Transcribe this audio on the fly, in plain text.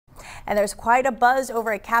And there's quite a buzz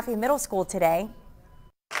over at Kaffie Middle School today.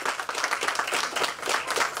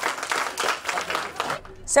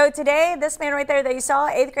 So today, this man right there that you saw,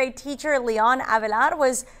 8th grade teacher Leon Avelar,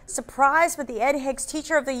 was surprised with the Ed Hicks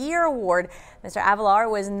Teacher of the Year award. Mr.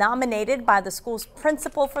 Avelar was nominated by the school's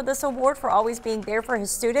principal for this award for always being there for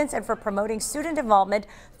his students and for promoting student involvement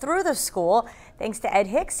through the school. Thanks to Ed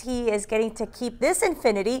Hicks, he is getting to keep this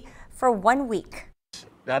Infinity for 1 week.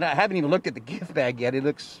 I haven't even looked at the gift bag yet. It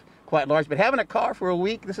looks quite large, but having a car for a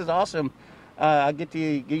week, this is awesome. I get to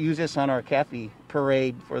use this on our Kaffie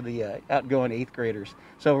parade for the outgoing 8th graders.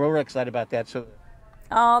 So we're really excited about that.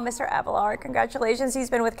 Oh, Mr. Avelar, congratulations. He's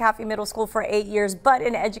been with Kaffie Middle School for 8 years, but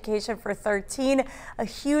in education for 13. A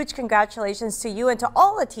huge congratulations to you and to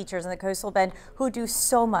all the teachers in the Coastal Bend who do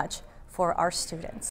so much for our students.